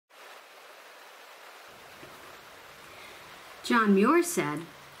John Muir said,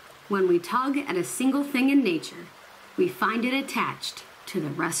 "When we tug at a single thing in nature, we find it attached to the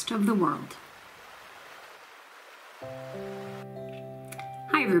rest of the world."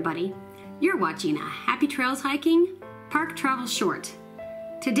 Hi everybody, you're watching a Happy Trails Hiking Park Travel Short.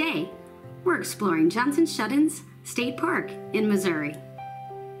 Today, we're exploring Johnson Shut-ins State Park in Missouri.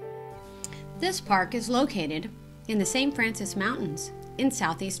 This park is located in the St Francois Mountains in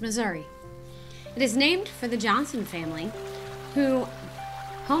southeast Missouri. It is named for the Johnson family who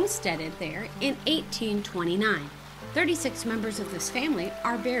homesteaded there in 1829. 36 members of this family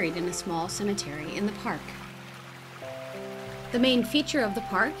are buried in a small cemetery in the park. The main feature of the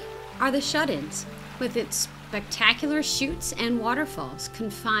park are the shut-ins, with its spectacular chutes and waterfalls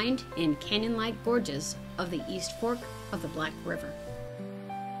confined in canyon-like gorges of the East Fork of the Black River.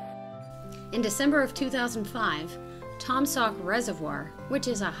 In December of 2005, Taum Sauk Reservoir, which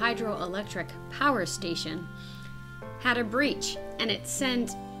is a hydroelectric power station, had a breach, and it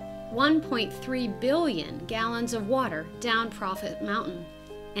sent 1.3 billion gallons of water down Prophet Mountain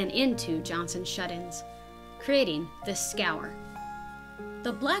and into Johnson Shut-ins, creating this scour.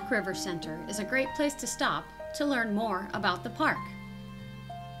 The Black River Center is a great place to stop to learn more about the park.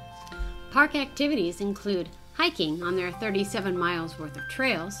 Park activities include hiking on their 37 miles worth of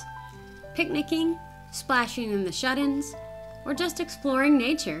trails, picnicking, splashing in the shut-ins, or just exploring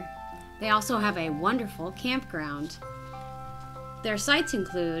nature. They also have a wonderful campground. Their sites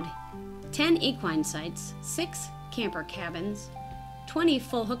include 10 equine sites, 6 camper cabins, 20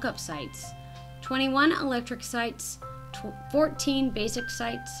 full hookup sites, 21 electric sites, 14 basic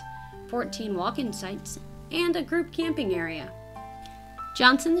sites, 14 walk-in sites, and a group camping area.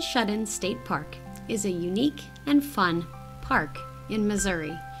 Johnson Shut-in State Park is a unique and fun park in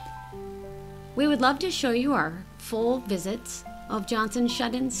Missouri. We would love to show you our full visits of Johnson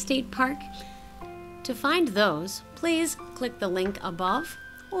Shut-in State Park. To find those, please click the link above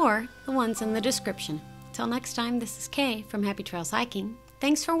or the ones in the description. Till next time, this is Kay from Happy Trails Hiking.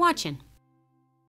 Thanks for watching.